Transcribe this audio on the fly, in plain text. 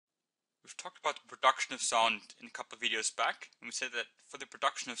we've talked about the production of sound in a couple of videos back, and we said that for the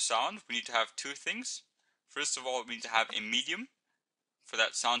production of sound, we need to have two things. First of all, we need to have a medium for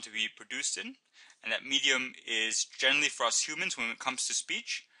that sound to be produced in, and that medium is generally for us humans when it comes to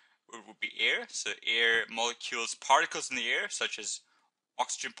speech, it would be air. So air molecules, particles in the air, such as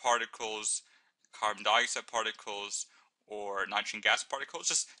oxygen particles, carbon dioxide particles, or nitrogen gas particles,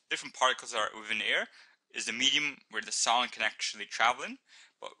 just different particles that are within air, is the medium where the sound can actually travel in.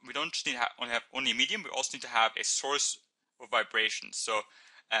 But we don't just need to have only a medium, we also need to have a source of vibrations. So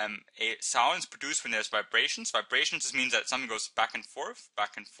a sound is produced when there's vibrations. Vibrations just means that something goes back and forth,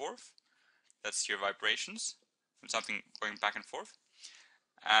 back and forth. That's your vibrations from something going back and forth.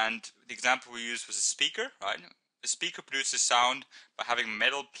 And the example we used was a speaker, right? The speaker produces sound by having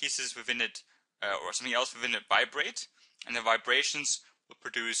metal pieces within it or something else within it vibrate, and the vibrations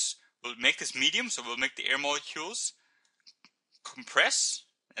will make this medium, so we'll make the air molecules compress.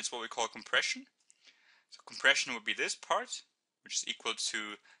 That's what we call compression. So compression would be this part, which is equal to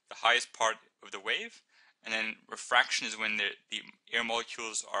the highest part of the wave, and then refraction is when the air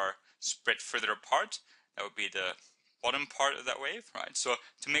molecules are spread further apart. That would be the bottom part of that wave, right? So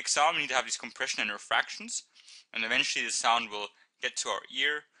to make sound, we need to have these compression and refractions, and eventually the sound will get to our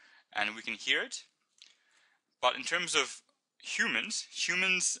ear and we can hear it. But in terms of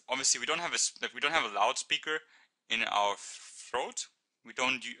humans obviously we don't have a loudspeaker in our throat. We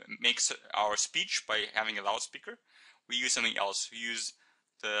don't make our speech by having a loudspeaker. We use something else. We use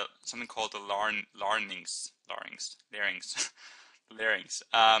something called the larynx. Larynx.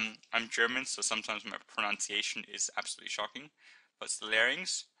 I'm German, so sometimes my pronunciation is absolutely shocking. But it's the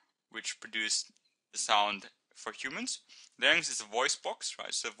larynx which produce the sound for humans. Larynx is a voice box,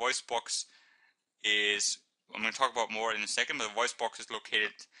 right? So the voice box is, I'm going to talk about more in a second, but the voice box is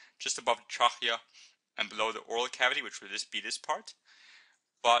located just above the trachea and below the oral cavity, which would be this part.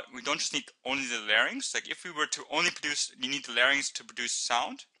 But we don't just need only the larynx. Like if we were to only you need the larynx to produce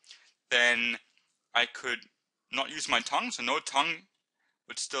sound, then I could not use my tongue. So no tongue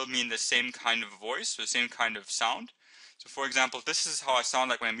would still mean the same kind of voice, the same kind of sound. So for example, this is how I sound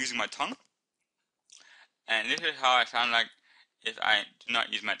like when I'm using my tongue. And this is how I sound like if I do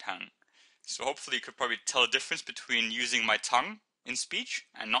not use my tongue. So hopefully you could probably tell the difference between using my tongue in speech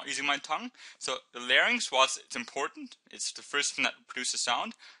and not using my tongue. So the larynx, whilst it's important, it's the first thing that produces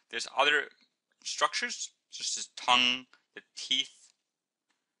sound. There's other structures, such as tongue, the teeth,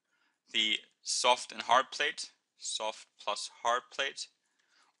 the soft and hard plate, soft plus hard plate.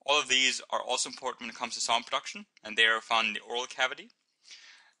 All of these are also important when it comes to sound production, and they are found in the oral cavity.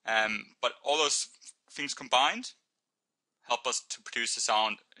 But all those things combined help us to produce the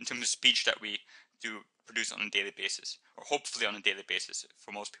sound in terms of speech that we do produce on a daily basis, or hopefully on a daily basis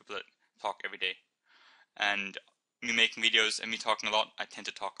for most people that talk every day. And me making videos and me talking a lot, I tend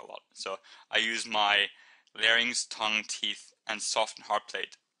to talk a lot. So I use my larynx, tongue, teeth, and soft and hard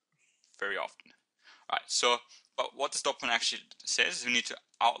plate very often. Alright, so, but what this dot point actually says is we need to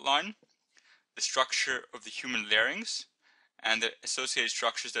outline the structure of the human larynx and the associated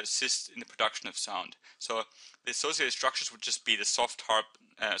structures that assist in the production of sound. So the associated structures would just be the soft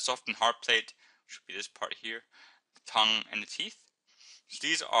and hard plate, which would be this part here, the tongue and the teeth. So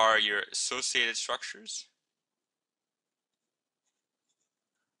these are your associated structures.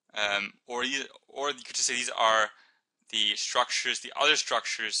 Or you could just say these are the structures, the other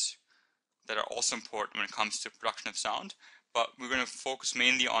structures that are also important when it comes to production of sound. But we're going to focus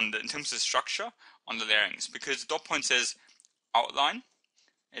mainly on in terms of structure, on the larynx, because the dot point says outline.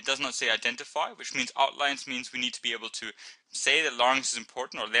 It does not say identify, which means outlines means we need to be able to say that larynx is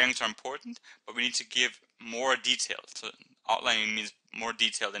important or larynx are important, but we need to give more detail. So outlining means more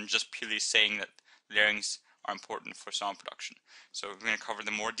detail than just purely saying that larynx are important for sound production. So we're going to cover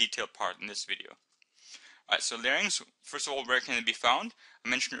the more detailed part in this video. Alright, so larynx, first of all, where can it be found? I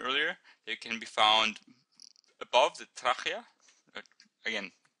mentioned earlier that it can be found above the trachea.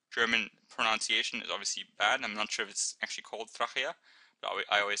 Again, German pronunciation is obviously bad. I'm not sure if it's actually called trachea, but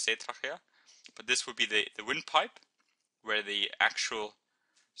I always say trachea. But this would be the windpipe, where the actual,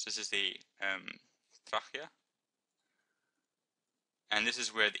 so this is the trachea, and this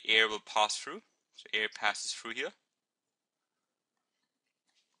is where the air will pass through. So air passes through here.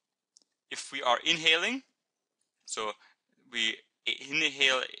 If we are inhaling, so we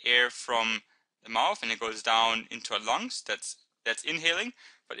inhale air from the mouth and it goes down into our lungs, that's inhaling.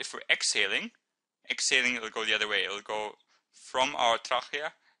 But if we're exhaling, it will go the other way. It will go from our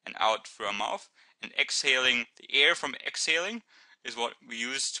trachea and out through our mouth. And exhaling, the air from exhaling is what we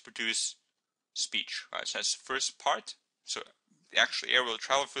use to produce speech, right? So that's the first part. So the actual air will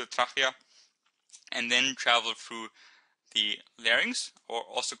travel through the trachea and then travel through the larynx, or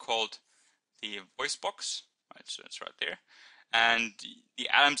also called the voice box, right? So it's right there. And the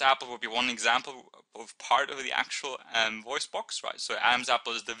Adam's apple will be one example of part of the actual voice box, right? So Adam's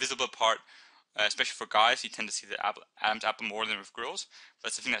apple is the visible part, especially for guys. You tend to see the Adam's apple more than with girls. But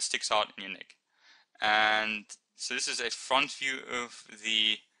that's the thing that sticks out in your neck. And so this is a front view of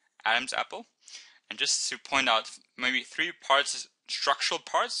the Adam's apple. And just to point out maybe three parts, structural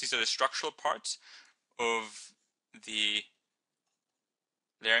parts. These are the structural parts of the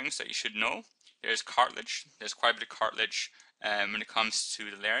larynx that you should know. There's cartilage. There's quite a bit of cartilage when it comes to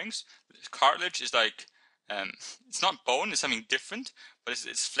the larynx. Cartilage is like, it's not bone, it's something different, but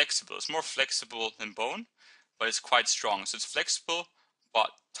it's flexible. It's more flexible than bone, but it's quite strong. So it's flexible,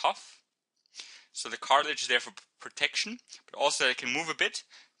 but tough. So the cartilage is there for protection, but also it can move a bit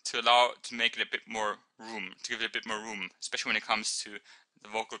to make it a bit more room, to give it a bit more room, especially when it comes to the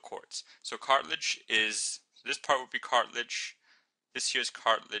vocal cords. So cartilage is, this part would be cartilage, this here is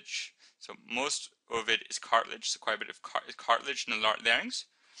cartilage. So most of it is cartilage, so quite a bit of cartilage in the larynx,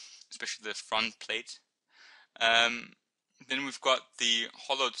 especially the front plate. Then we've got the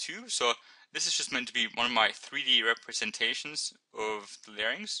hollow tube. So this is just meant to be one of my 3D representations of the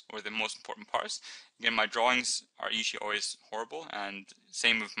larynx, or the most important parts. Again, my drawings are usually always horrible, and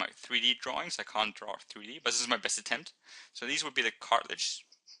same with my 3D drawings. I can't draw 3D, but this is my best attempt. So these would be the cartilage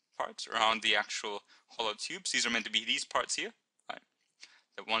parts around the actual hollow tubes. These are meant to be these parts here, right?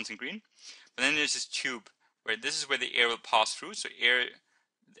 The ones in green. But then there's this tube, where this is where the air will pass through. So air,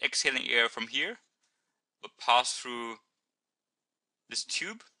 exhaling air from here will pass through this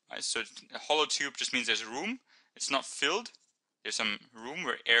tube. Right? So a hollow tube just means there's room. It's not filled. There's some room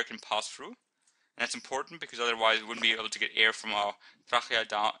where air can pass through. And that's important because otherwise we wouldn't be able to get air from our trachea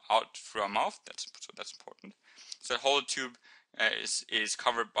down out through our mouth. So that's important. So the hollow tube is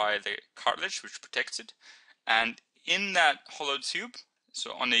covered by the cartilage, which protects it. And in that hollow tube,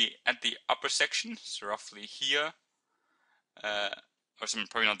 so at the upper section, so roughly here, or something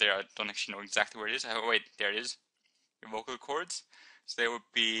probably not there. I don't actually know exactly where it is. Oh wait, there it is. Your vocal cords. So they would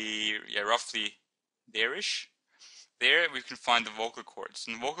be roughly there-ish. There we can find the vocal cords.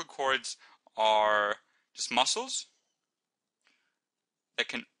 And the vocal cords are just muscles that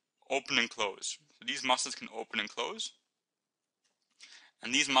can open and close. So these muscles can open and close.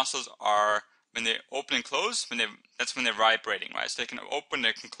 And these muscles are, when they open and close, that's when they're vibrating, right? So they can open,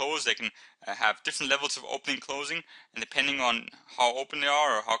 they can close, they can have different levels of opening and closing, and depending on how open they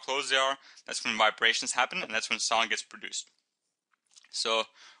are or how close they are, that's when vibrations happen, and that's when sound gets produced. So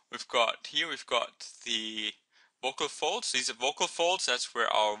we've got the vocal folds. These are vocal folds. That's where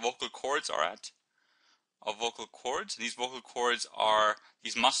our vocal cords are at. Our vocal cords. These vocal cords are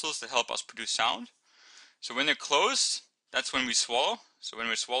these muscles that help us produce sound. So when they're closed, that's when we swallow. So when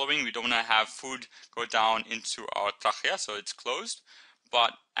we're swallowing, we don't want to have food go down into our trachea, so it's closed.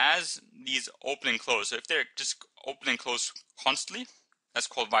 But as these open and close, so if they're just open and close constantly, that's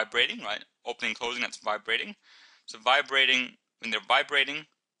called vibrating, right? Opening and closing, that's vibrating. So vibrating, when they're vibrating,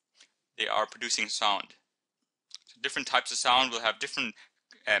 they are producing sound. So different types of sound will have different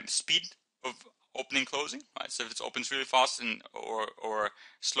speed of opening and closing, right? So if it opens really fast or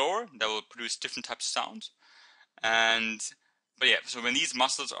slower, that will produce different types of sounds. But yeah, so when these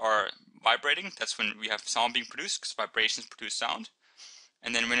muscles are vibrating, that's when we have sound being produced, because vibrations produce sound.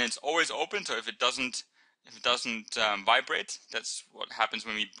 And then when it's always open, so if it doesn't vibrate, that's what happens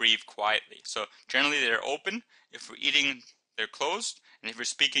when we breathe quietly. So generally they're open. If we're eating, they're closed, and if we're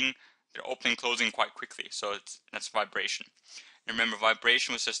speaking, they're opening and closing quite quickly. So that's vibration. And remember,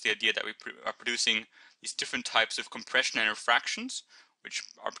 vibration was just the idea that we are producing these different types of compression and refractions, which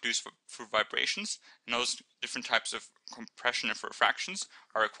are produced through vibrations, and those different types of compression and refractions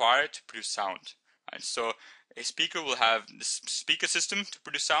are required to produce sound. Right? So a speaker will have this speaker system to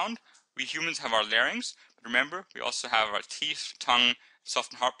produce sound. We humans have our larynx, but remember, we also have our teeth, tongue,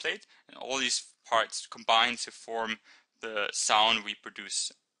 soft and hard plate, and all these parts combine to form the sound we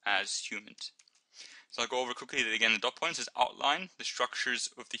produce as humans. So I'll go over quickly again the dot points is outline the structures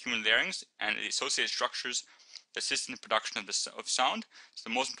of the human larynx and the associated structures that assist in the production of sound. So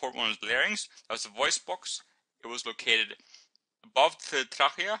the most important one was the larynx. That was the voice box. It was located above the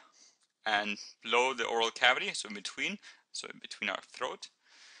trachea and below the oral cavity, so in between our throat.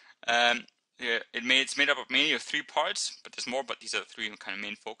 It's made up of mainly of three parts, but there's more, but these are the three kind of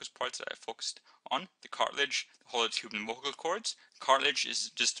main focus parts that I focused on. The cartilage, the hollow tube, and vocal cords. Cartilage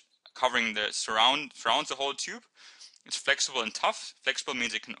is just covering the surrounds the hollow tube. It's flexible and tough. Flexible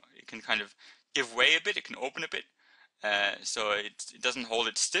means it can kind of give way a bit, it can open a bit, so it doesn't hold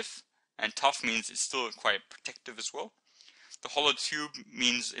it stiff, and tough means it's still quite protective as well. The hollow tube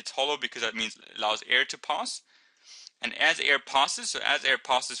means it's hollow because that means it allows air to pass, and as air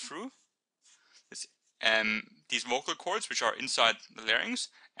passes through, This, these vocal cords, which are inside the larynx,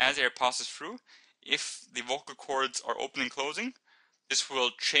 as air passes through, if the vocal cords are open and closing, this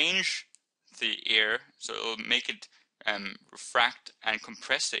will change the air, so it will make it refract and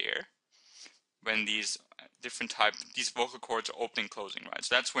compress the air when these these vocal cords are open and closing, right?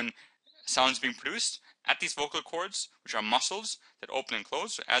 So that's when sound is being produced at these vocal cords, which are muscles that open and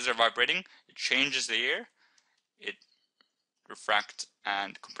close. So as they're vibrating, it changes the air, it refracts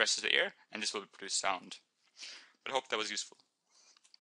and compresses the air, and this will produce sound. But I hope that was useful.